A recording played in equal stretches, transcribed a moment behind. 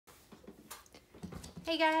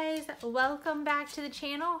Hey guys, welcome back to the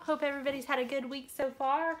channel. Hope everybody's had a good week so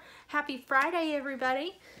far. Happy Friday,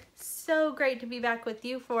 everybody. So great to be back with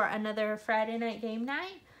you for another Friday night game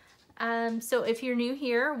night. So if you're new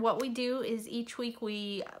here, what we do is each week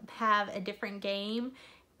we have a different game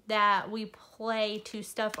that we play to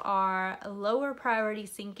stuff our lower priority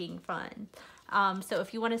sinking fund. So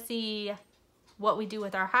if you want to see what we do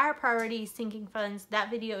with our higher priority sinking funds,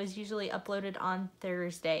 that video is usually uploaded on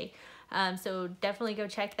Thursday. So definitely go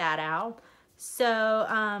check that out.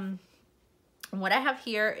 So what I have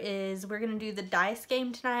here is we're going to do the dice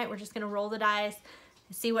game tonight. We're just going to roll the dice,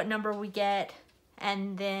 see what number we get,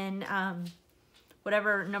 and then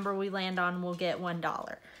whatever number we land on, we'll get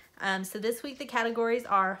 $1. So this week the categories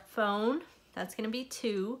are phone, that's going to be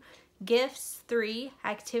 2, gifts 3,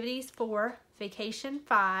 activities 4, vacation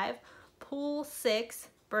 5, pool 6,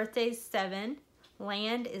 birthdays 7,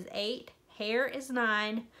 land is 8, hair is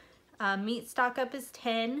 9, meat stock up is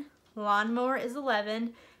 10, lawnmower is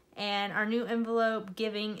 11, and our new envelope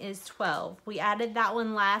giving is 12. We added that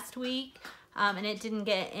one last week, and it didn't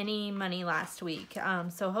get any money last week.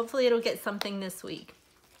 So hopefully it'll get something this week.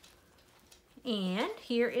 And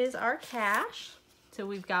here is our cash. So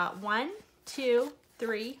we've got 1, 2,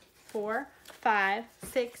 3, 4, 5,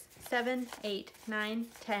 6, 7, 8, 9,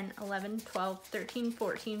 10, 11, 12, 13,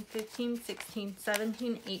 14, 15, 16,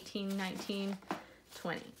 17, 18, 19,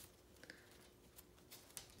 20.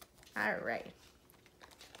 All right.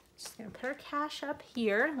 Just gonna put our cash up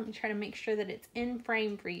here. Let me try to make sure that it's in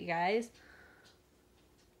frame for you guys.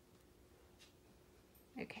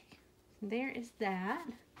 Okay, there is that.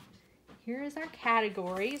 Here is our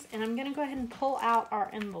categories, and I'm gonna go ahead and pull out our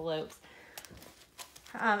envelopes.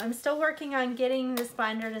 I'm still working on getting this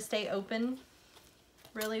binder to stay open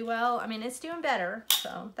really well. I mean, it's doing better,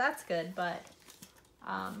 so that's good, but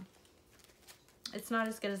it's not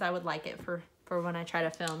as good as I would like it for when I try to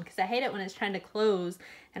film, because I hate it when it's trying to close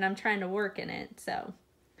and I'm trying to work in it. So,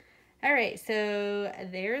 all right, so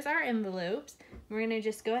there's our envelopes. We're gonna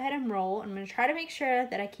just go ahead and roll. I'm gonna try to make sure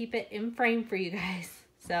that I keep it in frame for you guys.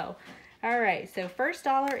 So, all right, so first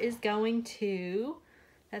dollar is going to,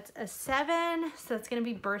 that's a 7, so that's gonna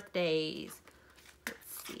be birthdays.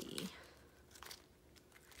 Let's see.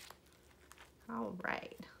 All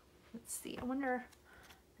right, let's see. I wonder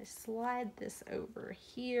if I slide this over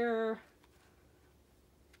here.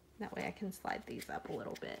 That way I can slide these up a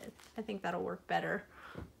little bit. I think that'll work better.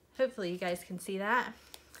 Hopefully you guys can see that.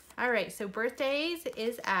 All right, so birthdays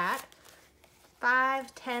is at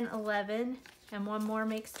 5, 10, 11, and one more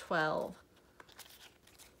makes 12.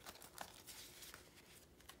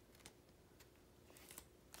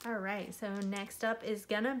 All right, so next up is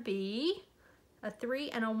gonna be a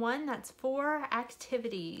 3 and a 1, that's 4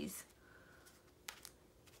 activities.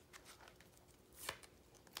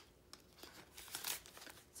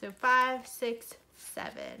 So 5, 6,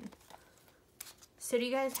 7. So do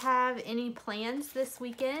you guys have any plans this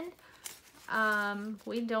weekend?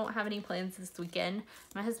 We don't have any plans this weekend.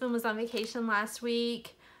 My husband was on vacation last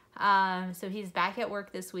week, so he's back at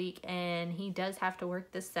work this week, and he does have to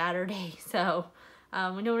work this Saturday. So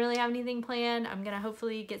we don't really have anything planned. I'm gonna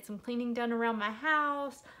hopefully get some cleaning done around my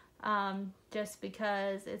house, just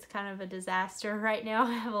because it's kind of a disaster right now.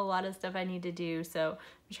 I have a lot of stuff I need to do, so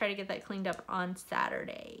I'm trying to get that cleaned up on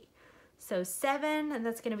Saturday. So 7, and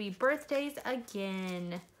that's gonna be birthdays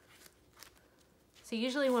again. So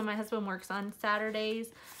usually when my husband works on Saturdays,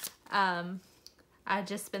 I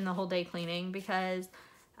just spend the whole day cleaning, because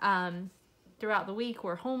throughout the week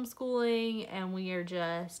we're homeschooling and we are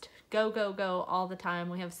just go, go, go all the time.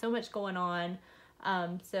 We have so much going on.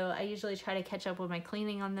 So I usually try to catch up with my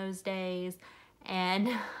cleaning on those days. And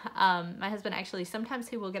my husband actually, sometimes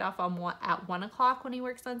he will get off at 1 o'clock when he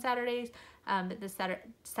works on Saturdays. But this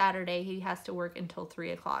Saturday he has to work until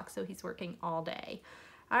 3 o'clock, so he's working all day.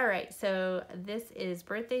 All right, so this is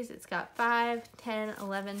birthdays. It's got 5, 10,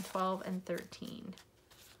 11, 12, and 13.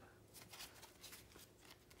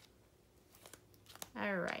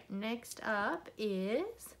 All right, next up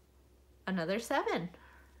is another 7.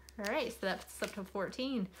 All right, so that's up to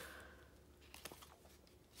 14.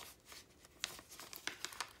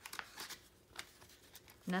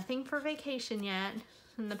 Nothing for vacation yet.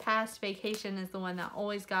 In the past, vacation is the one that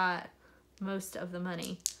always got most of the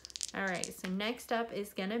money. All right, so next up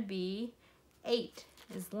is gonna be 8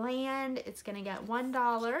 is land. It's gonna get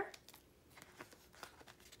 $1.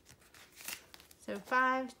 So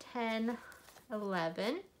 5, 10,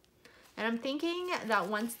 11. And I'm thinking that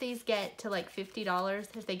once these get to like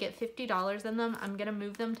 $50, if they get $50 in them, I'm gonna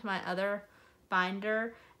move them to my other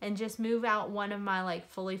binder and just move out one of my like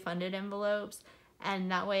fully funded envelopes.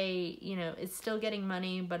 And that way, you know, it's still getting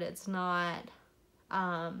money, but it's not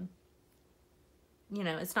you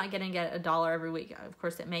know, it's not going to get $1 every week. Of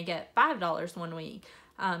course, it may get $5 one week.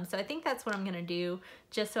 So I think that's what I'm going to do,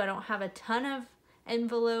 just so I don't have a ton of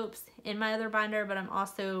envelopes in my other binder, but I'm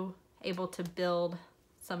also able to build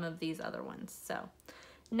some of these other ones. So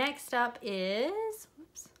next up is,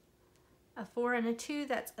 whoops, a 4 and a 2,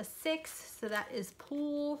 that's a 6, so that is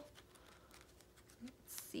pool.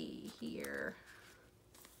 Let's see here.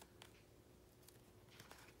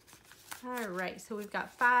 All right, so we've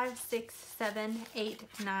got 5, 6, 7, 8,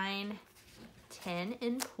 9, 10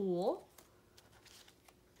 in pool.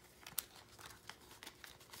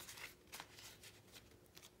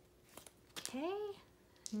 Okay,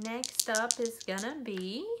 next up is gonna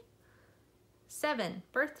be 7,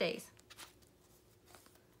 birthdays.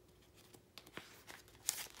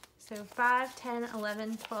 So 5, 10,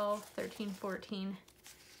 11, 12, 13, 14,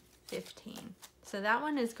 15. So that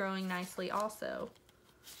one is growing nicely also.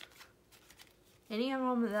 Any of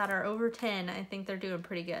them that are over 10, I think they're doing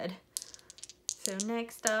pretty good. So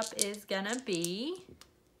next up is gonna be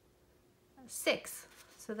 6.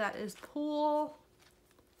 So that is pool.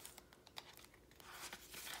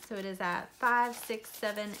 So it is at 5, 6,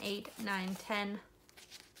 7, 8, 9, 10,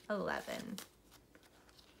 11.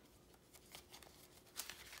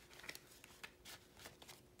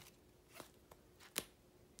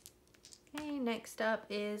 Okay, next up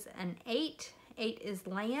is an 8. 8 is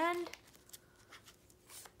land.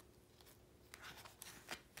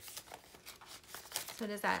 So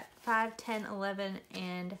it is at 5, 10, 11,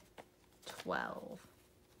 and 12.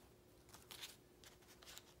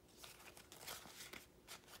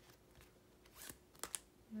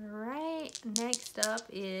 All right, next up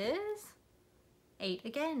is 8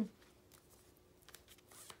 again.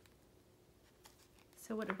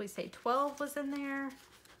 So what did we say? 12 was in there?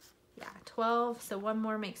 Yeah, 12. So one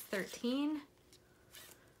more makes 13.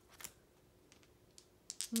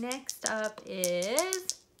 Next up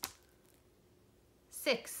is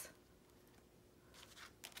 6.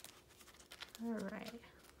 All right.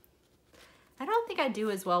 I don't think I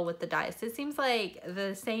do as well with the dice. It seems like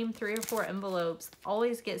the same 3 or 4 envelopes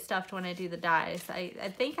always get stuffed when I do the dice.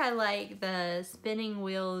 I think I like the spinning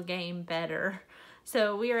wheel game better.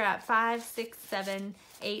 So we are at 5, 6, 7,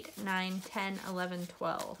 8, 9, 10, 11,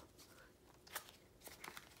 12.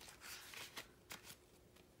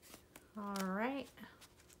 All right.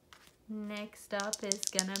 Next up is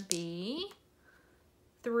gonna be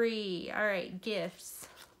 3. All right, gifts.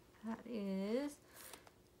 That is...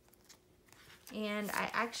 And I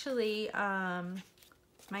actually,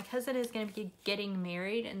 my cousin is going to be getting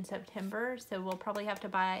married in September, so we'll probably have to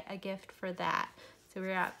buy a gift for that. So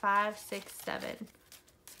we're at 5, 6, 7.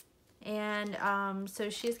 And so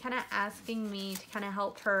she's kind of asking me to kind of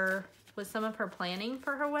help her with some of her planning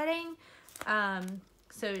for her wedding.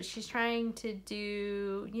 So she's trying to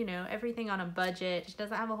do, you know, everything on a budget. She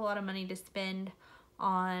doesn't have a whole lot of money to spend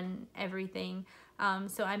on everything.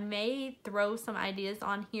 So I may throw some ideas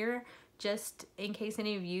on here just in case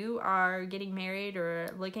any of you are getting married or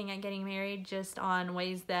looking at getting married, just on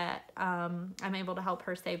ways that I'm able to help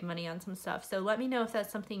her save money on some stuff. So let me know if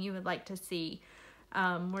that's something you would like to see.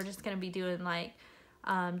 We're just going to be doing like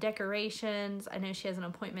decorations. I know she has an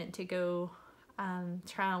appointment to go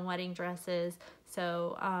try on wedding dresses.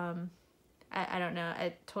 So I don't know.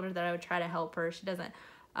 I told her that I would try to help her. She doesn't.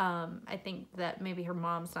 I think that maybe her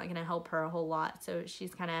mom's not going to help her a whole lot. So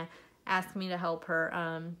she's kind of asked me to help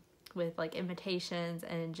her with like invitations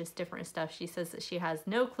and just different stuff. She says that she has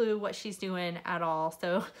no clue what she's doing at all.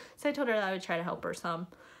 So I told her that I would try to help her some.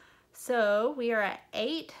 So we are at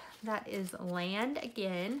 8. That is land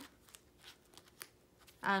again.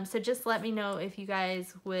 So just let me know if you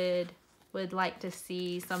guys would like to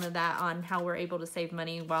see some of that on how we're able to save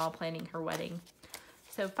money while planning her wedding.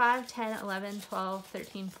 So 5, 10, 11, 12,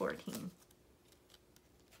 13, 14.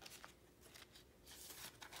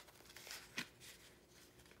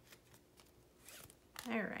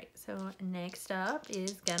 All right, so next up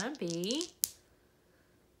is gonna be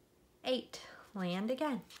 8, land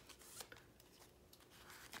again.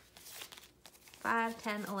 5,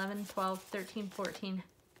 10, 11, 12, 13, 14,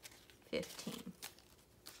 15.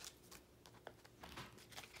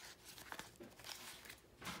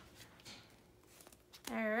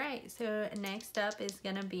 All right, so next up is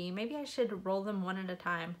gonna be, maybe I should roll them one at a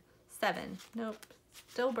time. 7, nope,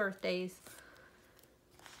 still birthdays.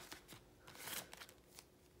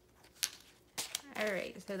 All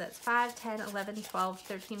right, so that's 5, 10, 11, 12,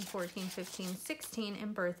 13, 14, 15, 16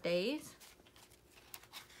 in birthdays.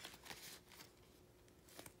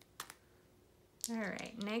 All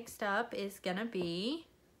right, next up is gonna be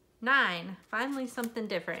 9. Finally something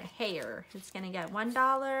different, hair. It's gonna get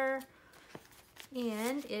 $1,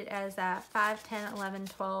 And it is at 5, 10, 11,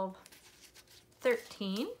 12,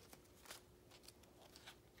 13.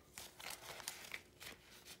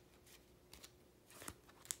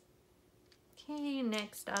 Okay,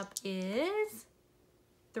 next up is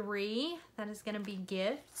 3. That is going to be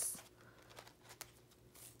gifts.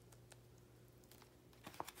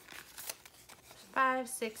 5,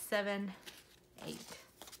 6, 7, 8.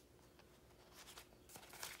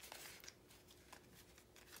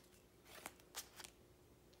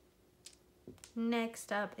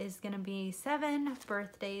 Next up is going to be 7,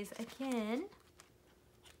 birthdays again.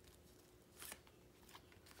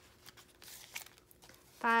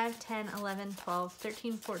 5, 10, 11, 12,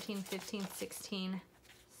 13, 14, 15, 16,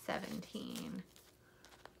 17.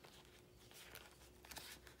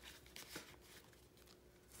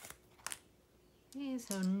 Okay,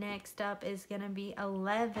 so next up is going to be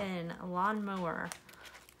 11, lawnmower.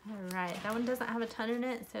 All right, that one doesn't have a ton in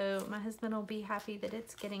it, so my husband will be happy that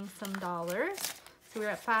it's getting some dollars. So we're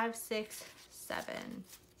at 5, 6, 7.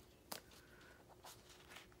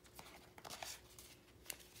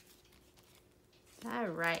 All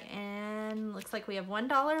right, and looks like we have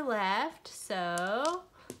 $1 left. So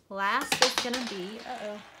last is gonna be,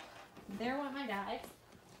 there went my dice.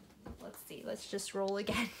 Let's see, let's just roll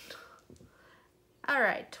again. All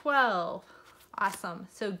right, 12. Awesome.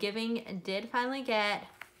 So giving did finally get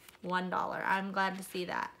 $1. I'm glad to see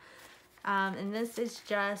that. And this is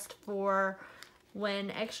just for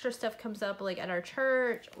when extra stuff comes up, like at our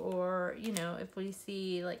church, or, you know, if we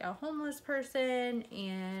see like a homeless person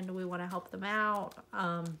and we want to help them out,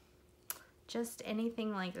 just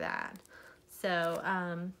anything like that. So,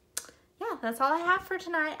 yeah, that's all I have for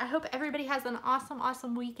tonight. I hope everybody has an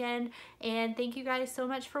awesome weekend, and thank you guys so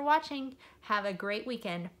much for watching. Have a great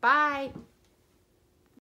weekend. Bye.